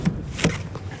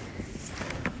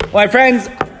Well, my friends,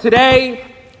 today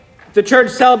the church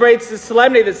celebrates the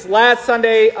solemnity, this last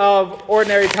Sunday of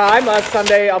ordinary time, last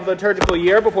Sunday of the liturgical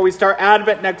year before we start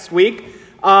Advent next week.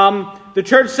 The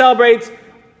church celebrates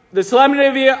the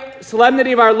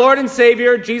solemnity of our Lord and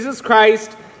Savior, Jesus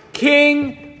Christ,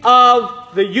 King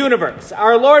of the universe.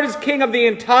 Our Lord is King of the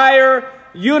entire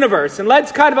universe. And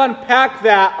let's kind of unpack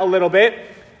that a little bit.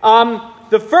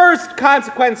 The first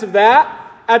consequence of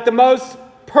that, at the most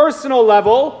personal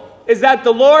level, is that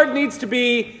the Lord needs to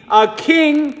be a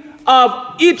king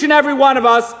of each and every one of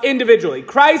us individually.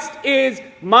 Christ is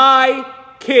my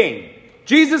king.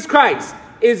 Jesus Christ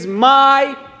is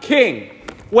my king.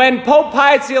 When Pope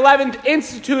Pius XI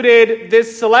instituted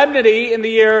this solemnity in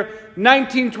the year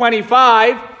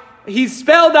 1925, he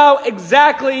spelled out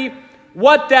exactly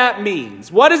what that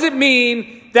means. What does it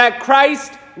mean that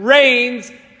Christ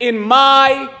reigns in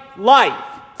my life?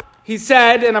 He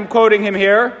said, and I'm quoting him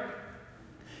here,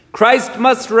 Christ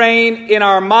must reign in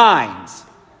our minds,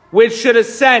 which should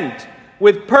assent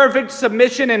with perfect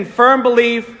submission and firm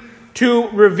belief to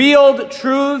revealed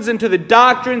truths and to the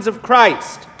doctrines of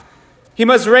Christ. He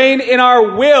must reign in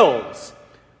our wills,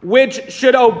 which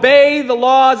should obey the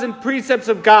laws and precepts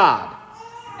of God.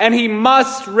 And he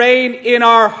must reign in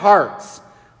our hearts,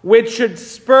 which should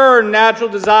spur natural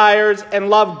desires and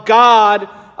love God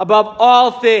above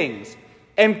all things,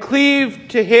 and cleave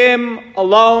to him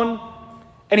alone.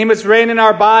 And he must reign in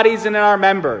our bodies and in our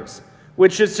members,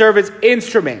 which should serve as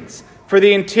instruments for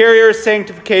the interior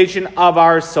sanctification of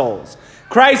our souls.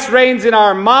 Christ reigns in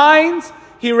our minds,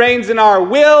 he reigns in our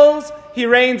wills, he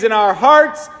reigns in our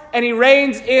hearts, and he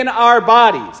reigns in our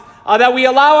bodies. That we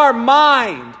allow our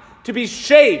mind to be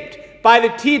shaped by the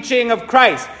teaching of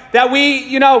Christ. That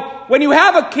we, when you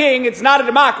have a king, it's not a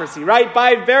democracy, right?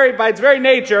 By its very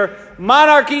nature,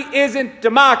 monarchy isn't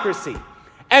democracy.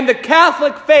 And the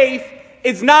Catholic faith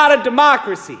is not a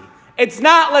democracy. It's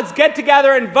not, let's get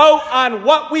together and vote on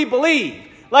what we believe.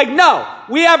 No,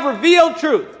 we have revealed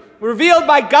truth, revealed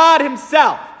by God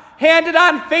himself, handed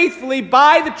on faithfully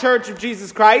by the Church of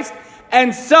Jesus Christ.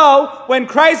 And so, when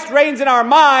Christ reigns in our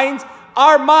minds,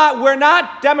 we're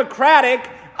not democratic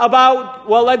about,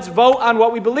 let's vote on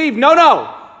what we believe.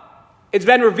 No. It's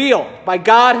been revealed by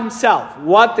God himself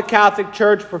what the Catholic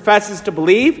Church professes to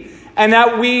believe, and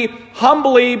that we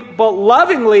humbly but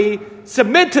lovingly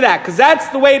submit to that, because that's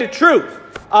the way to truth.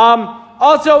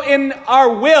 Also in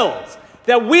our wills,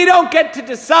 that we don't get to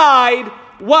decide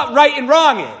what right and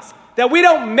wrong is. That we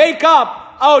don't make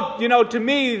up, to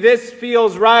me this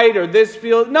feels right or this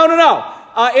feels... No.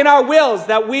 In our wills,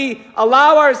 that we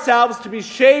allow ourselves to be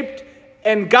shaped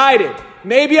and guided.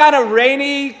 Maybe on a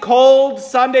rainy, cold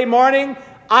Sunday morning,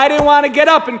 I didn't want to get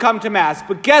up and come to Mass.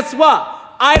 But guess what?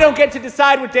 I don't get to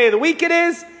decide what day of the week it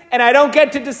is, and I don't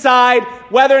get to decide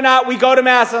whether or not we go to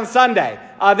Mass on Sunday.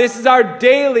 This is our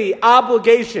daily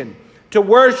obligation to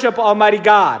worship Almighty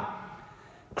God.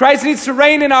 Christ needs to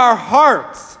reign in our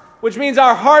hearts, which means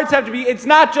our hearts have to be, it's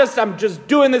not just I'm just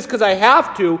doing this because I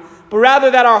have to, but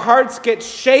rather that our hearts get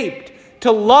shaped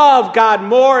to love God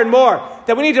more and more.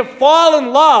 That we need to fall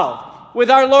in love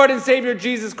with our Lord and Savior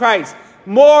Jesus Christ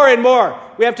more and more.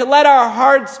 We have to let our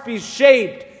hearts be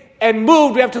shaped and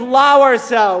moved. We have to allow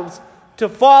ourselves to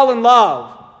fall in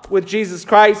love with Jesus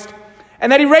Christ.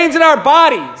 And that he reigns in our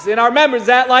bodies, in our members.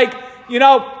 That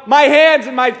my hands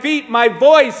and my feet, my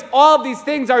voice, all of these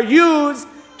things are used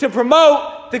to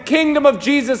promote the kingdom of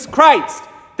Jesus Christ.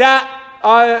 That,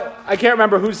 I can't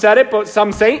remember who said it, but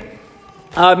some saint,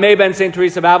 may have been St.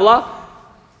 Teresa of Avila.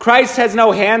 Christ has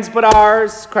no hands but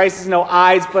ours. Christ has no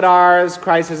eyes but ours.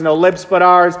 Christ has no lips but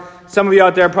ours. Some of you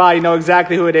out there probably know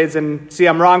exactly who it is and see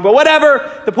I'm wrong, but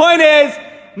whatever. The point is,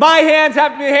 my hands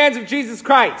have to be the hands of Jesus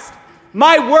Christ.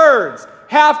 My words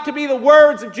have to be the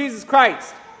words of Jesus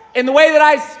Christ. In the way that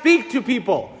I speak to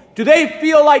people, do they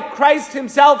feel like Christ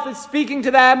himself is speaking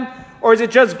to them, or is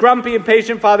it just grumpy,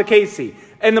 impatient Father Casey?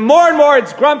 And the more and more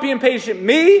it's grumpy, impatient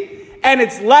me, and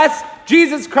it's less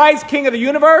Jesus Christ, King of the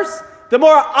universe, the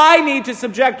more I need to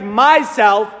subject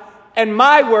myself and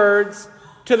my words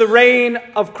to the reign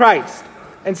of Christ.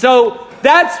 And so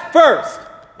that's first.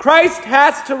 Christ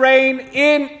has to reign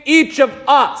in each of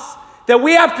us. That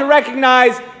we have to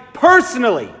recognize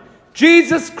personally,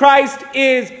 Jesus Christ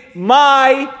is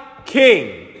my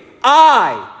King.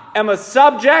 I am a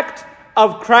subject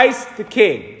of Christ the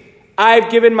King.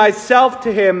 I've given myself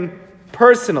to him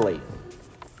personally.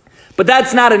 But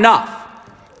that's not enough.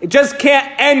 It just can't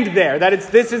end there.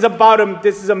 This is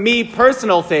a me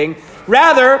personal thing.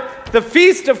 Rather, the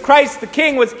Feast of Christ the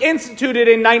King was instituted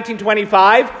in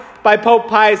 1925 by Pope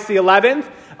Pius XI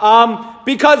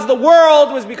because the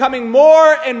world was becoming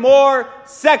more and more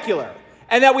secular.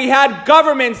 and that we had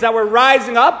governments that were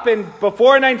rising up, and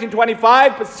before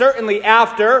 1925, but certainly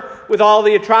after, with all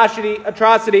the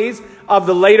atrocities of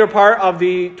the later part of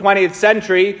the 20th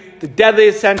century, the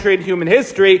deadliest century in human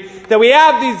history, that we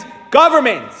have these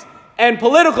governments and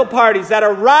political parties that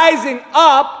are rising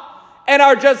up and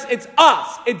are just, it's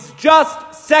us. It's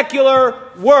just secular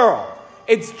world.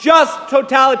 It's just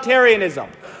totalitarianism.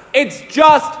 It's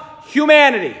just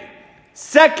humanity.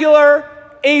 Secular,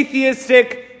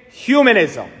 atheistic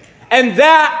humanism. And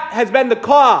that has been the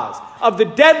cause of the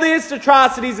deadliest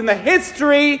atrocities in the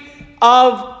history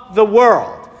of the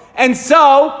world. And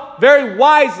so, very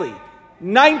wisely,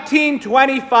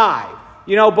 1925,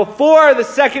 before the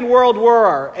Second World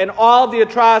War and all the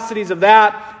atrocities of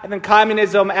that, and then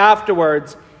communism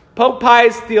afterwards, Pope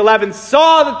Pius XI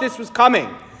saw that this was coming,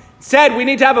 said we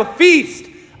need to have a feast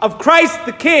of Christ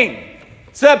the King,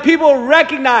 so that people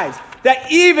recognize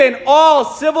that even all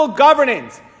civil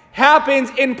governance happens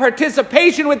in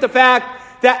participation with the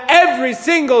fact that every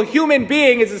single human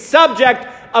being is a subject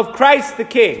of Christ the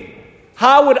King.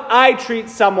 How would I treat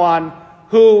someone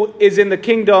who is in the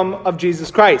kingdom of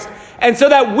Jesus Christ? And so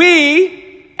that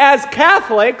we, as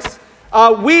Catholics,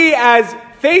 we as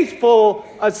faithful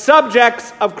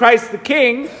subjects of Christ the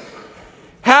King,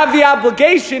 have the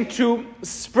obligation to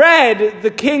spread the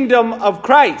kingdom of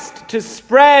Christ, to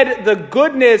spread the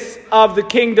goodness of the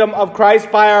kingdom of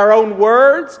Christ by our own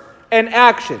words and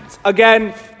actions.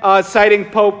 Again, citing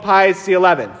Pope Pius XI.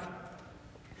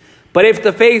 But if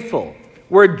the faithful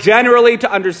were generally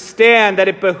to understand that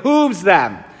it behooves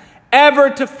them ever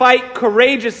to fight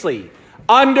courageously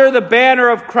under the banner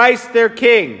of Christ their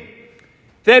King,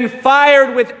 then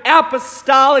fired with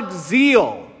apostolic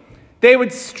zeal, they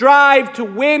would strive to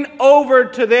win over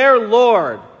to their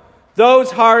Lord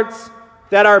those hearts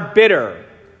that are bitter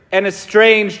and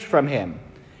estranged from him,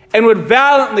 and would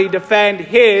valiantly defend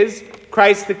his,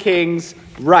 Christ the King's,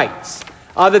 rights.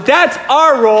 That's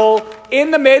our role in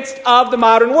the midst of the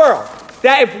modern world.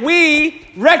 That if we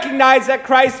recognize that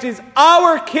Christ is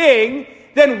our King,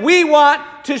 then we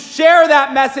want to share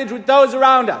that message with those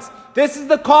around us. This is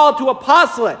the call to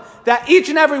apostolate, that each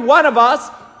and every one of us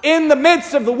in the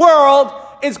midst of the world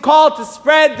is called to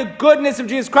spread the goodness of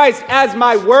Jesus Christ as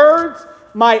my words,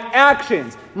 my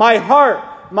actions, my heart,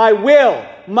 my will,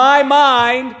 my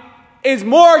mind is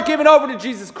more given over to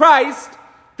Jesus Christ,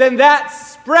 then that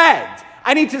spreads.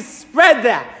 I need to spread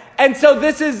that. And so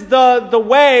this is the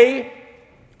way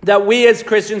that we as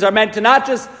Christians are meant to not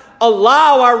just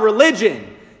allow our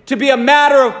religion to be a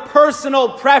matter of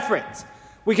personal preference.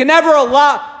 We can never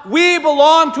we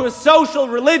belong to a social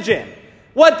religion.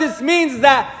 What this means is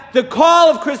that the call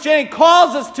of Christianity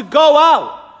calls us to go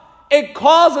out. It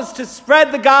calls us to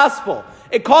spread the gospel.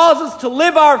 It calls us to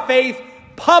live our faith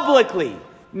publicly,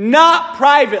 not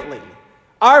privately.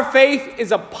 Our faith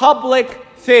is a public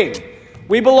thing.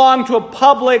 We belong to a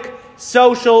public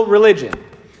social religion.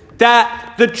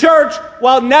 That the church,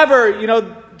 while never,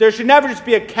 there should never just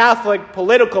be a Catholic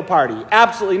political party.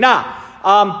 Absolutely not.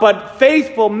 But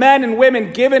faithful men and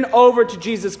women given over to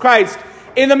Jesus Christ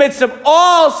in the midst of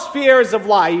all spheres of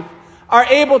life are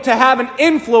able to have an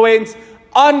influence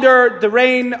under the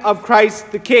reign of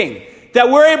Christ the King. That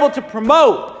we're able to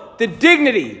promote the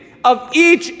dignity of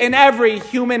each and every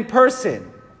human person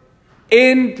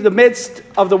in the midst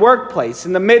of the workplace,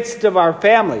 in the midst of our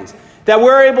families. That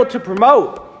we're able to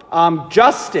promote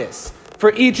justice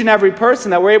for each and every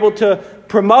person. That we're able to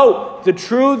promote the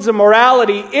truths of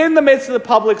morality in the midst of the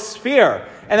public sphere.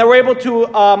 And that we're able to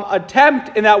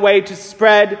attempt in that way to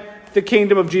spread the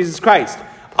kingdom of Jesus Christ.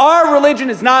 Our religion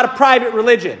is not a private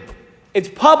religion. It's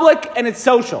public and it's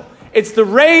social. It's the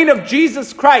reign of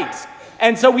Jesus Christ.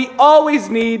 And so we always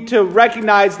need to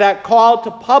recognize that call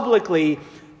to publicly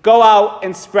go out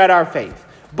and spread our faith.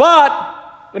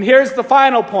 But, and here's the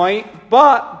final point,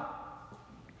 but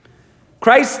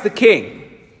Christ the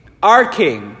King, our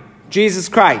King, Jesus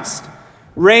Christ,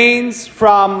 reigns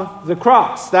from the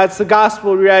cross. That's the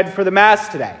gospel we read for the Mass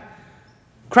today.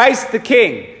 Christ the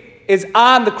King is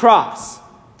on the cross,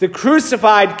 the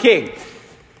crucified King.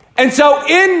 And so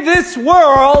in this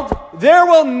world, there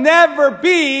will never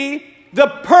be the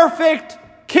perfect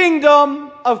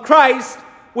kingdom of Christ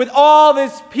with all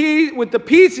this peace, with the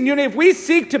peace and unity. If we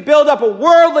seek to build up a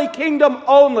worldly kingdom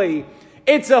only,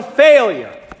 it's a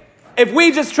failure. If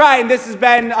we just try, and this has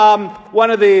been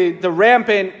one of the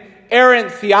rampant,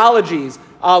 errant theologies,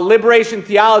 liberation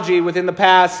theology within the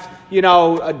past,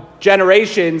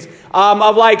 generations,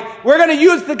 of like, we're going to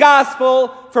use the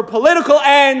gospel for political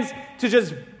ends to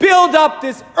just build up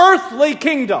this earthly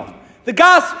kingdom. The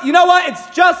gospel, you know what? It's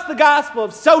just the gospel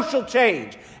of social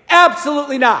change.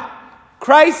 Absolutely not.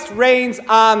 Christ reigns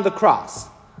on the cross.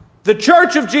 The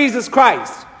church of Jesus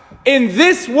Christ in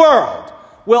this world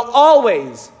will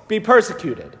always be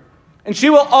persecuted, and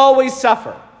she will always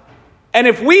suffer. And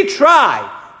if we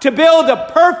try to build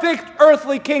a perfect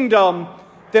earthly kingdom,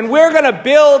 then we're going to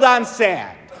build on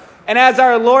sand. And as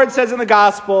our Lord says in the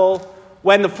gospel,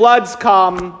 when the floods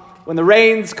come, when the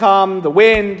rains come, the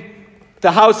wind,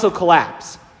 the house will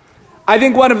collapse. I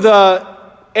think one of the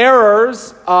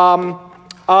errors of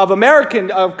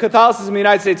Catholicism in the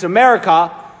United States of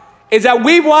America is that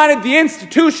we wanted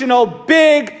the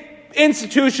big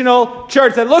institutional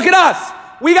church that, look at us,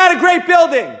 we got a great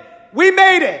building, we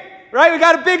made it, right? We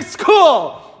got a big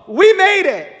school, we made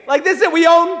it. Like this, we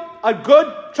own a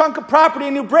good chunk of property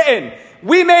in New Britain,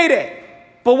 we made it.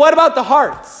 But what about the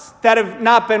hearts that have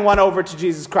not been won over to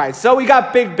Jesus Christ? So we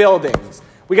got big buildings,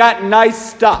 we got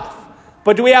nice stuff,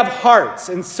 but do we have hearts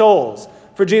and souls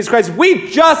for Jesus Christ? If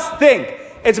we just think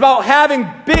it's about having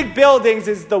big buildings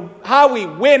is how we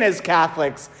win as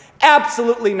Catholics,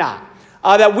 absolutely not.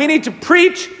 That we need to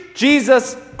preach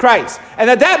Jesus Christ, and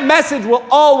that message will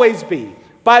always be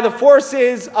by the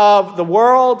forces of the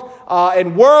world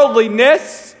and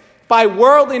worldliness. By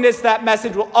worldliness, that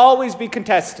message will always be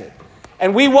contested,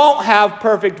 and we won't have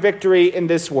perfect victory in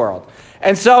this world.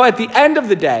 And so at the end of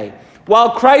the day,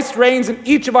 while Christ reigns in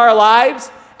each of our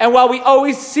lives, and while we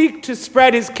always seek to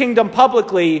spread his kingdom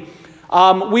publicly,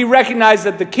 we recognize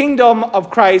that the kingdom of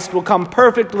Christ will come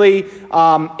perfectly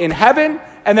in heaven,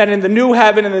 and then in the new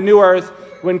heaven and the new earth,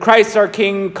 when Christ our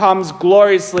King comes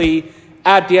gloriously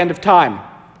at the end of time.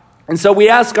 And so we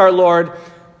ask our Lord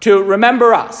to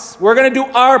remember us. We're going to do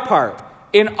our part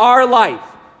in our life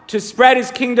to spread his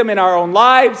kingdom in our own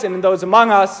lives and in those among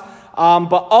us,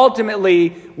 but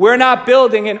ultimately, we're not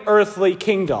building an earthly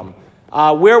kingdom.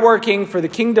 We're working for the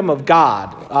kingdom of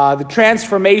God, the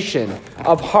transformation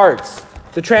of hearts,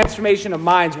 the transformation of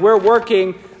minds. We're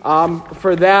working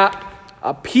for that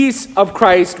peace of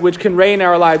Christ which can reign in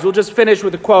our lives. We'll just finish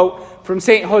with a quote from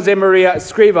St. Jose Maria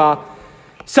Escriva.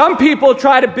 Some people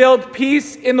try to build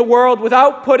peace in the world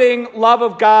without putting love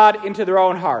of God into their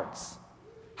own hearts.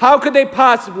 How could they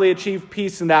possibly achieve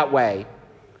peace in that way?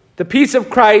 The peace of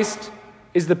Christ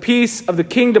is the peace of the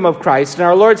kingdom of Christ, and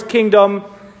our Lord's kingdom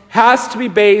has to be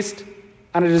based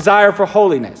on a desire for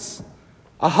holiness,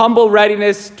 a humble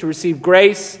readiness to receive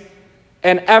grace,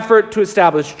 an effort to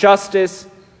establish justice,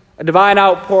 a divine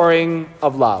outpouring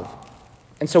of love.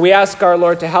 And so we ask our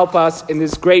Lord to help us in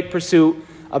this great pursuit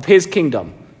of his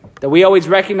kingdom, that we always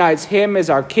recognize him as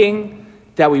our King,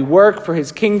 that we work for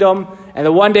his kingdom, and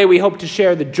that one day we hope to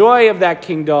share the joy of that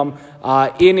kingdom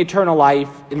in eternal life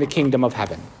in the kingdom of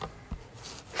heaven.